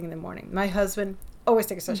first thing in the morning. My husband always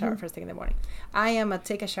takes a shower first thing in the morning. I am a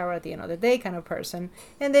take a shower at the end of the day kind of person,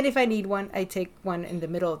 and then if I need one, I take one in the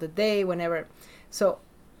middle of the day, whenever. So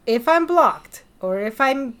if I'm blocked, or if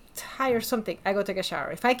I'm tired or something, I go take a shower.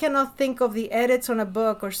 If I cannot think of the edits on a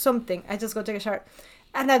book or something, I just go take a shower.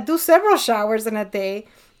 And I do several showers in a day,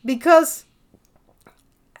 because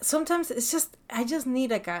sometimes I just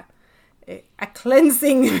need like a a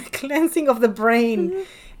cleansing cleansing of the brain.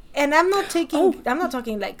 And I'm not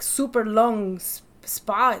talking like super long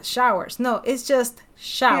spa showers. No, it's just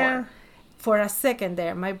shower. Yeah. For a second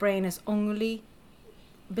there, my brain is only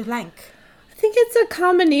blank. I think it's a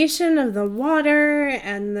combination of the water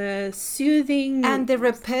and the soothing And the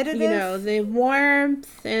repetitive, the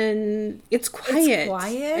warmth, and it's quiet. It's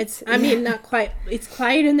quiet. I mean, not quite. It's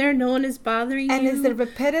quiet in there. No one is bothering you. And it's the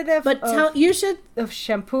repetitive But you should of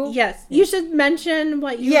shampoo. Yes, you should mention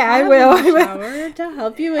what you Yeah, have I will. in the shower to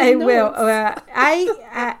help you. I will.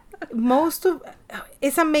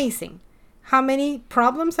 It's amazing how many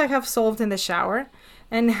problems I have solved in the shower,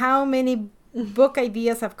 and how many book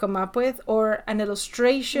ideas I've come up with, or an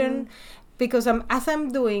illustration. Because as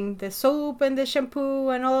I'm doing the soap and the shampoo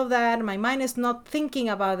and all of that, my mind is not thinking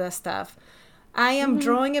about that stuff. I am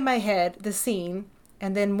drawing in my head the scene,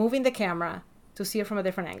 and then moving the camera to see it from a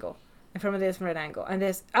different angle, and from a different angle, and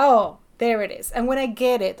there it is. And when I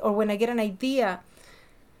get it, or when I get an idea,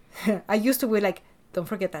 I used to be like, don't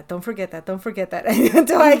forget that, don't forget that, don't forget that,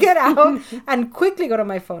 until I get out and quickly go to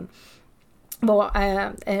my phone. Well,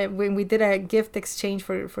 when we did a gift exchange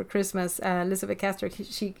for Christmas, Elizabeth Castor,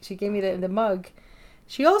 she gave me the mug.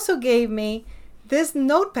 She also gave me this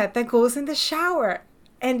notepad that goes in the shower,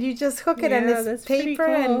 and you just hook it, and it's paper,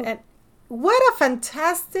 cool. and what a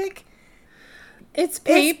fantastic! It's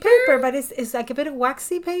paper, but it's like a bit of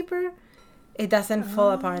waxy paper. It doesn't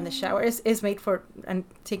fall apart in the shower. It's made for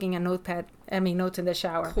taking a notes in the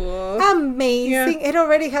shower. Cool. Amazing. Yeah. It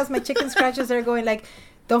already has my chicken scratches that are going like,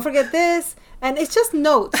 don't forget this. And it's just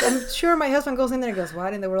notes. I'm sure my husband goes in there and goes,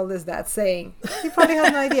 what in the world is that saying? He probably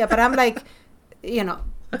has no idea. But I'm like,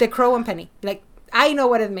 the Crow and Penny. Like, I know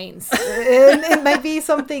what it means. It might be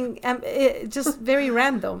something just very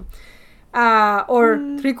random. Or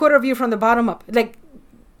 3/4 view from the bottom up. Like,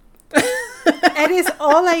 it is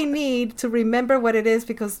all I need to remember what it is,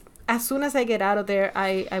 because as soon as I get out of there,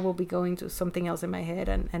 I will be going to something else in my head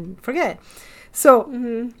and forget. So,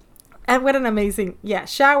 and what an amazing,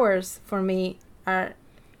 showers for me are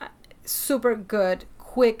a super good,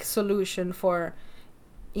 quick solution for,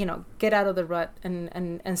 get out of the rut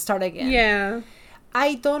and start again. Yeah.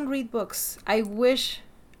 I don't read books. I wish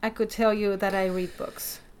I could tell you that I read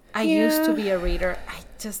books. I used to be a reader.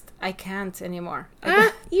 I can't anymore.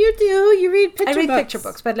 You do. You read picture books. I read picture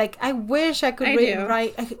books, but like, I wish I could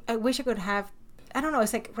write. I wish I could have, I don't know.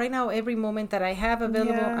 It's like right now, every moment that I have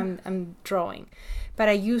available, I'm drawing. But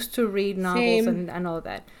I used to read novels and all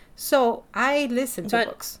that. So I listen to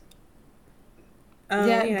books.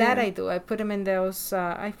 That I do. I put them in those,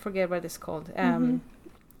 I forget what it's called. That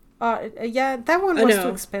one was too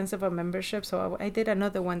expensive a membership, so I did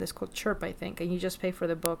another one that's called Chirp, I think, and you just pay for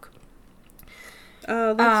the book.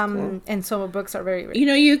 Oh, that's cool. And some books are very, very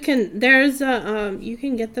you can you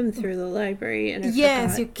can get them through the library, and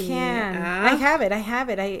yes, you can. I have it.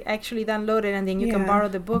 I actually downloaded it, and then you can borrow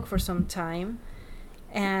the book for some time,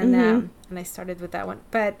 and I started with that one.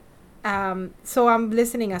 But so I'm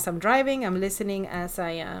listening as I'm driving. I'm listening as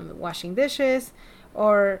I am washing dishes,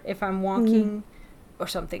 or if I'm walking. Or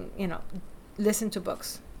something, listen to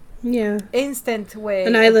books. Yeah. Instant way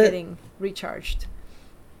of getting recharged.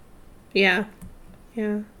 Yeah.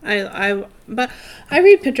 Yeah. But I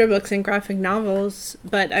read picture books and graphic novels,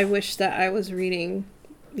 but I wish that I was reading,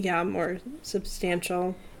 more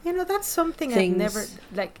substantial. That's something things.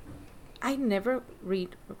 I never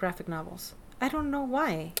read graphic novels. I don't know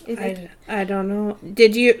why. I don't know.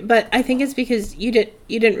 Did you? But I think it's because you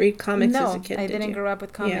didn't read comics as a kid. No, I didn't grow up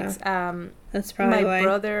with comics. Yeah. That's probably my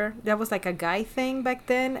brother. That was like a guy thing back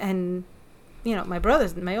then, and my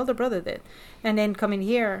older brother did, and then coming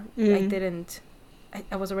here, I didn't.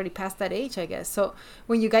 I was already past that age, I guess. So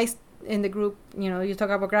when you guys in the group, you talk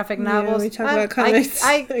about graphic novels. We talk about comics.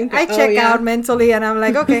 I check out mentally, and I'm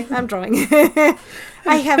like, okay, I'm drawing.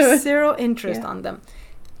 I have zero interest on them.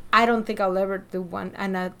 I don't think I'll ever do one,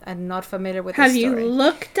 and I'm not familiar with the story. Have you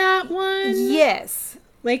looked at one? Yes.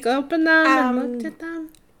 Like, opened them and looked at them?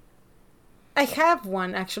 I have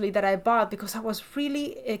one, actually, that I bought because I was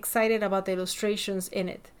really excited about the illustrations in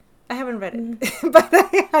it. I haven't read it, but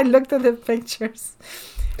I looked at the pictures.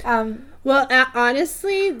 Well,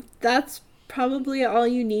 honestly, that's probably all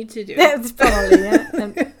you need to do. That's probably,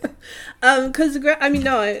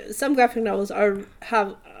 because some graphic novels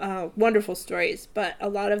have wonderful stories, but a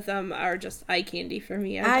lot of them are just eye candy for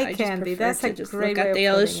me. I candy. That's a just great look at the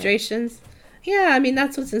illustrations. Yeah,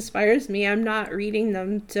 that's what inspires me. I'm not reading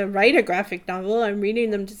them to write a graphic novel. I'm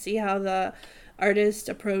reading them to see how the artist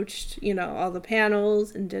approached, all the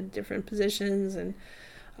panels and did different positions and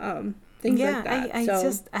things like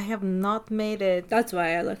that. I have not made it. That's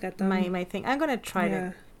why I look at them. My thing. I'm gonna try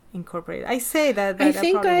to incorporate it. I say that, but I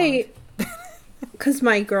think probably because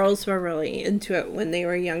my girls were really into it when they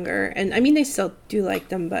were younger, and I mean they still do like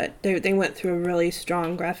them, but they went through a really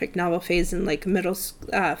strong graphic novel phase in like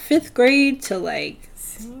fifth grade to like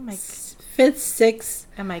fifth, sixth,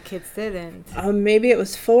 and my kids didn't. Maybe it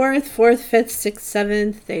was fourth, fifth, sixth,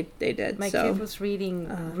 seventh. They did. My kid was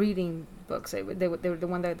reading books. They were the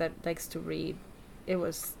one that likes to read. It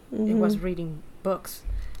was reading books.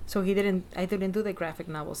 So I didn't do the graphic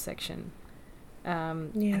novel section.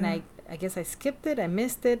 And I guess I skipped it. I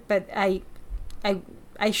missed it, but I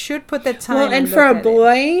should put the time. Well, and for a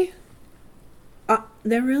boy,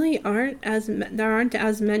 there really aren't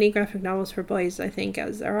as many graphic novels for boys, I think,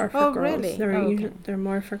 as there are for girls. Really? They're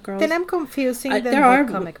more for girls. Then I'm confusing them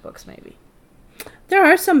with comic books, maybe. There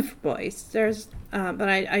are some for boys. But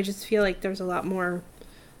I just feel like there's a lot more.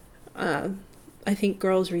 I think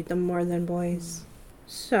girls read them more than boys.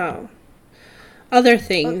 So, other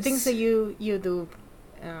things. Well, things that you do.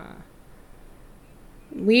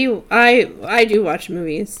 I do watch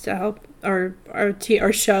movies to help, or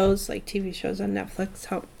shows like TV shows on Netflix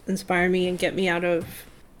help inspire me and get me out of.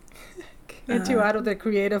 Get you out of the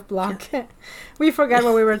creative block. Yeah. We forgot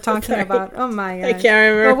what we were talking about. Oh my god! I can't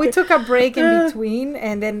remember. Well, we took a break in between,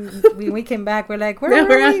 and then when we came back, we're like, "Where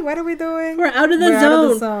are we? What are we doing?" We're out of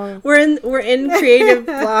the zone. We're in creative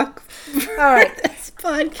block. All right, this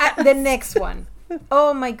podcast. The next one.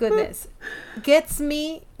 Oh my goodness, gets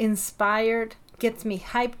me inspired, gets me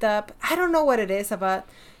hyped up. I don't know what it is about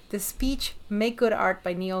the speech "Make Good Art"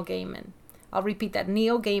 by Neil Gaiman. I'll repeat that.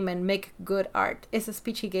 Neil Gaiman, Make Good Art. It's a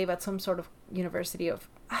speech he gave at some sort of university of,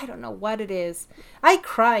 I don't know what it is. I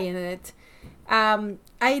cry in it. I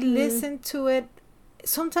listen to it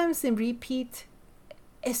sometimes in repeat.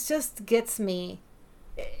 It just gets me.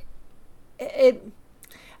 I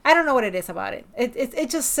don't know what it is about it. It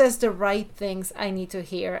just says the right things I need to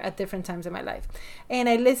hear at different times in my life. And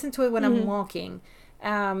I listen to it when I'm walking.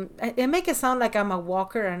 It makes it sound like I'm a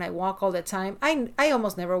walker and I walk all the time. I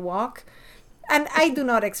almost never walk. And I do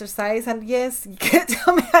not exercise. And yes,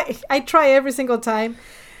 I try every single time.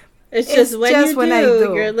 It's just when I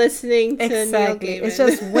do. You're listening to exactly. Neil Gaiman. It's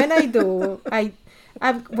just when I do.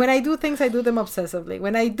 When I do things, I do them obsessively.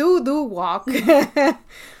 When I do walk, and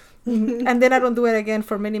then I don't do it again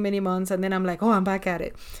for many, many months. And then I'm like, oh, I'm back at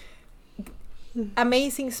it.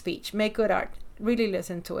 Amazing speech. Make Good Art. Really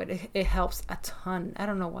listen to it. It helps a ton. I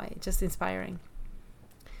don't know why. It's just inspiring.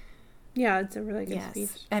 Yeah, it's a really good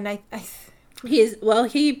speech. And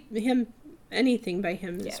anything by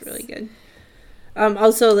him is really good.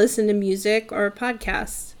 Also listen to music or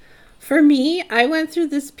podcasts. For me, I went through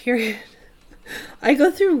this period. I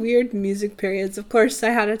go through weird music periods. Of course, I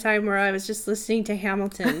had a time where I was just listening to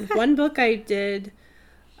Hamilton. One book I did,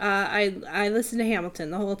 I listened to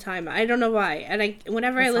Hamilton the whole time. I don't know why. And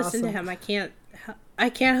whenever I listen to him, I can't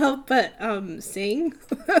help but sing.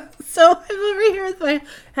 So I'm over here with my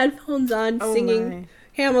headphones on singing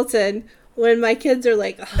Hamilton when my kids are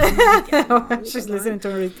like, she's listening to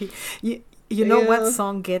it repeat. You know what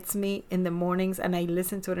song gets me in the mornings and I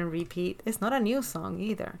listen to it and repeat? It's not a new song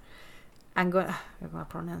either. I'm going to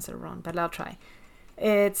pronounce it wrong, but I'll try.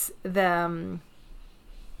 It's the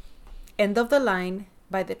End of the Line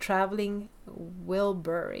by the Traveling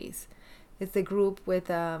Wilburys. It's the group with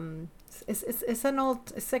it's an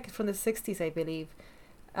old, it's like from the 60s, I believe.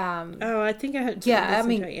 I think I had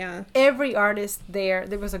every artist there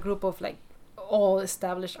was a group of like all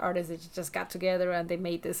established artists that just got together and they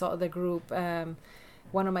made this other group.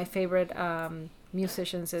 One of my favorite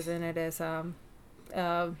musicians is in it is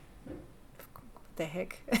the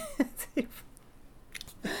heck.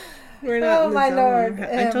 We're not. Oh my lord!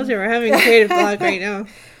 I told you we're having a creative block right now.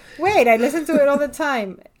 Wait, I listen to it all the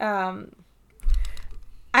time.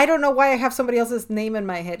 I don't know why I have somebody else's name in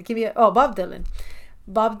my head. Bob Dylan.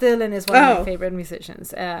 Bob Dylan is one of my favorite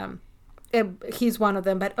musicians. He's one of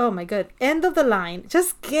them, but oh my god, End of the Line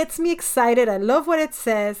just gets me excited. I love what it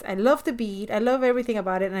says. I love the beat. I love everything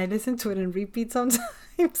about it, and I listen to it and repeat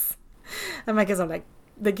sometimes. And my kids are like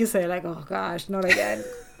you say, like, oh gosh, not again.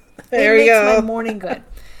 There we go. It makes my morning good.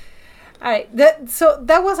 All right, so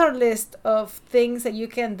that was our list of things that you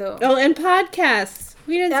can do. Oh, and podcasts.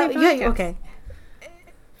 We didn't say podcasts. Yeah, okay.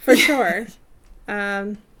 For sure.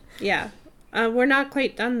 We're not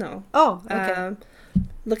quite done though. Oh, okay.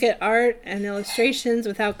 Look at art and illustrations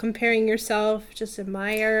without comparing yourself. Just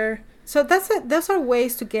admire. So those are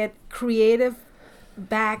ways to get creative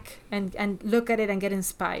back and look at it and get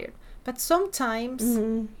inspired. But sometimes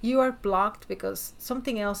you are blocked because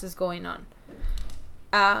something else is going on.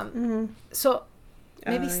 So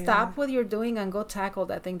maybe Oh, stop yeah. what you're doing and go tackle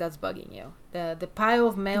that thing that's bugging you. The pile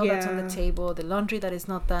of mail that's on the Yeah. table, the laundry that is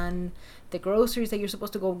not done, the groceries that you're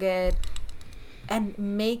supposed to go get, and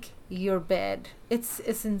make your bed. It's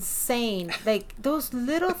insane. Like those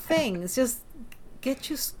little things just get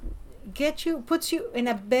you puts you in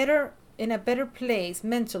a better place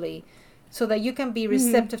mentally, so that you can be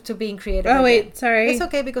receptive to being creative. Oh, again. wait, sorry. It's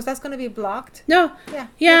okay because that's going to be blocked. No. Yeah.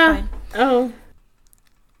 you're Yeah. fine. Oh.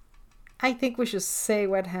 I think we should say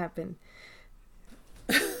what happened.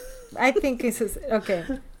 I think this is okay.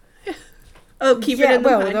 Oh, keep it in the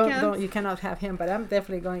podcast? Don't you cannot have him, but I'm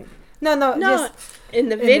definitely going. No, No, just in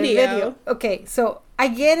the in the video. Okay, so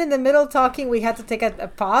again in the middle talking, we had to take a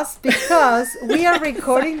pause because we are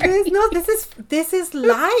recording this. No, this is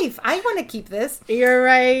live. I want to keep this. You're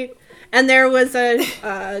right. And there was a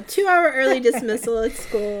 2-hour early dismissal at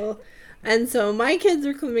school. And so my kids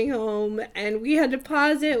were coming home, and we had to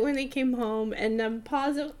pause it when they came home, and then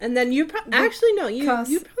pause it. And then you actually no, you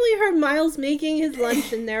probably heard Miles making his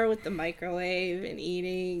lunch in there with the microwave and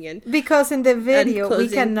eating and Because in the video we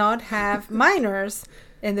closing. cannot have minors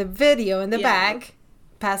in the video in the Yeah. back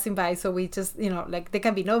passing by, so we just like there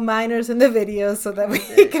can be no minors in the videos so that we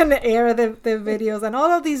can air the videos and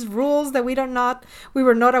all of these rules that we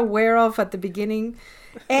were not aware of at the beginning,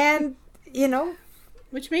 and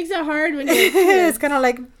which makes it hard when you're it's kind of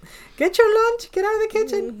like, get your lunch, get out of the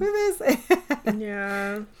kitchen with this.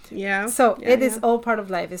 yeah. So Yeah, it is yeah. all part of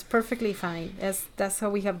life. It's perfectly fine. That's how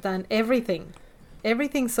we have done everything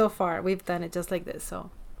so far. We've done it just like this. So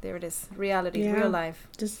there it is, reality, Yeah. real life.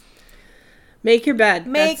 Just make your bed.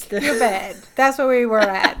 Make your bed. That's where we were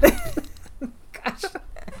at. Gosh.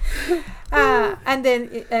 And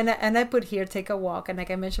then and I put here, take a walk, and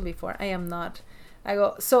like I mentioned before, I am not. I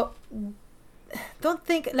go, so don't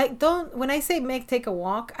think like, when I say take a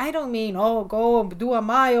walk, I don't mean go do a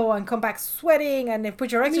mile and come back sweating and then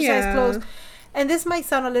put your exercise clothes. And this might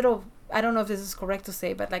sound a little, I don't know if this is correct to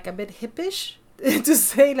say, but like a bit hippish to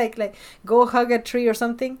say like go hug a tree or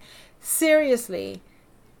something. Seriously,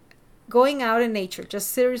 going out in nature, just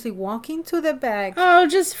seriously walking to the back. Oh,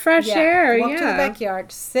 just fresh air. Walk to the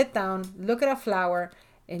backyard, sit down, look at a flower,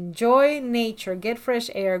 enjoy nature, get fresh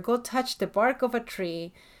air, go touch the bark of a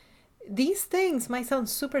tree. These things might sound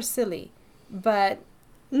super silly, but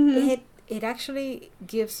it actually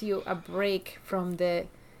gives you a break from the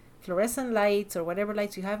fluorescent lights or whatever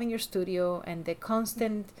lights you have in your studio, and the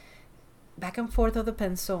constant back and forth of the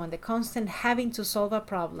pencil and the constant having to solve a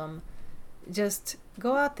problem. Just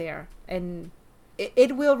go out there and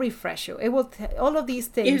it will refresh you. It will all of these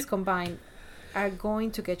things combined are going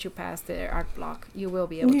to get you past the art block. You will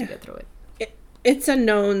be able to get through it. It's a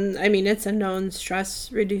known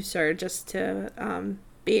stress reducer just to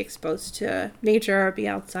be exposed to nature or be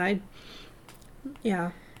outside. Yeah,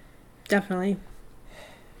 definitely.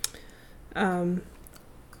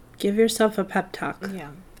 Give yourself a pep talk. Yeah.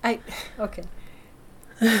 Okay.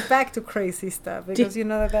 Back to crazy stuff, because you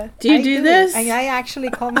know that. Do you do this? And I actually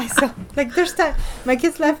call myself like, there's time. My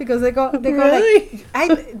kids laugh because they go Really?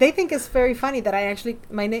 like, they think it's very funny that I actually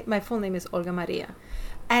my full name is Olga Maria.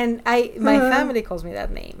 And my family calls me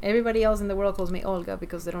that name. Everybody else in the world calls me Olga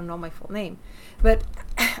because they don't know my full name. But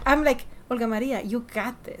I'm like, Olga Maria, you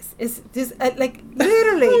got this. It's just like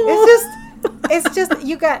literally. It's just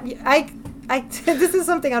you got. I this is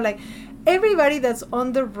something I'm like. Everybody that's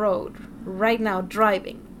on the road right now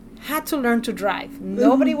driving had to learn to drive.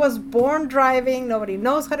 Nobody was born driving. Nobody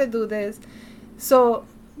knows how to do this. So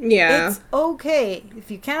it's okay if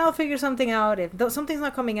you cannot figure something out. If something's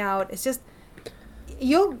not coming out, it's just.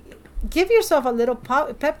 You'll give yourself a little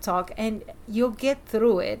pep talk and you'll get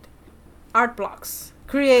through it. Art blocks,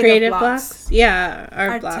 creative blocks. Yeah,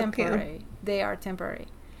 are temporary. Yeah. They are temporary.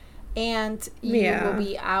 And you will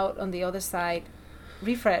be out on the other side,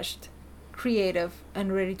 refreshed, creative,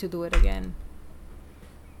 and ready to do it again.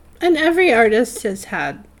 And every artist has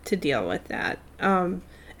had to deal with that. And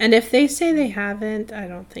if they say they haven't, I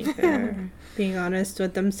don't think they're being honest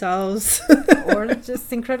with themselves. Or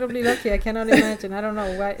just incredibly lucky. I cannot imagine. I don't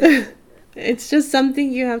know why. It's just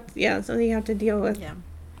something you have to deal with. Yeah.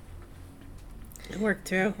 Work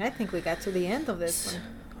through. I think we got to the end of this one.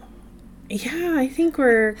 Yeah, I think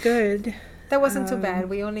we're good. That wasn't too bad.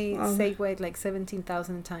 We only segued like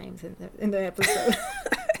 17,000 times in the episode.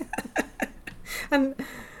 And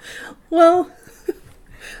well,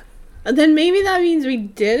 then maybe that means we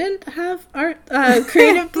didn't have our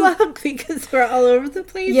creative block because we're all over the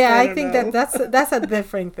place. Yeah, I think that's a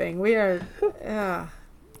different thing. We are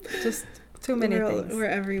just too many things. We're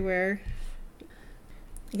everywhere.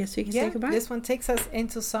 I guess we can say goodbye. This one takes us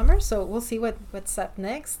into summer, so we'll see what's up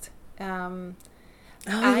next. I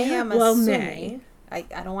am assuming. I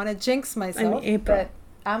don't want to jinx myself, April. but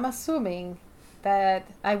I'm assuming that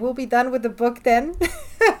I will be done with the book then.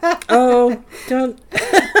 Oh, don't.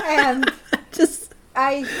 And Just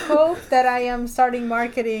I hope that I am starting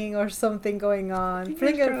marketing or something going on.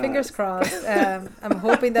 Fingers crossed. I'm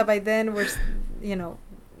hoping that by then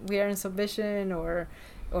we are in submission or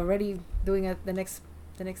already doing the next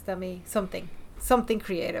dummy, something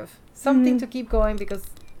creative, something to keep going, because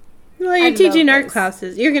well, you're teaching art this.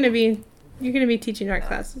 classes. You're gonna be teaching art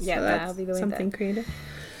classes. Yeah, so that's I'll be doing something that. creative.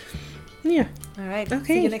 Yeah. All right.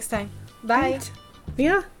 Okay. See you next time. Bye. Right.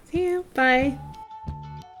 Yeah. See you. Bye.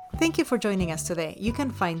 Thank you for joining us today. You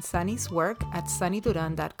can find Sunny's work at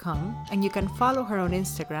sunnyduran.com, and you can follow her on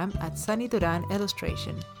Instagram at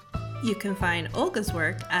sunnyduranillustration. You can find Olga's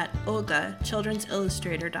work at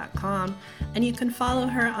olgachildren'sillustrator.com, and you can follow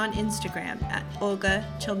her on Instagram at Olga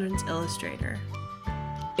Children's Illustrator.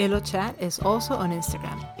 Illo Chat is also on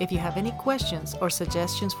Instagram. If you have any questions or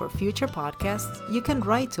suggestions for future podcasts, you can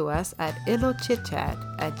write to us at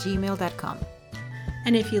illochitchat@gmail.com.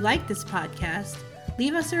 And if you like this podcast,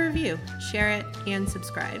 leave us a review, share it, and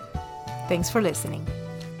subscribe. Thanks for listening.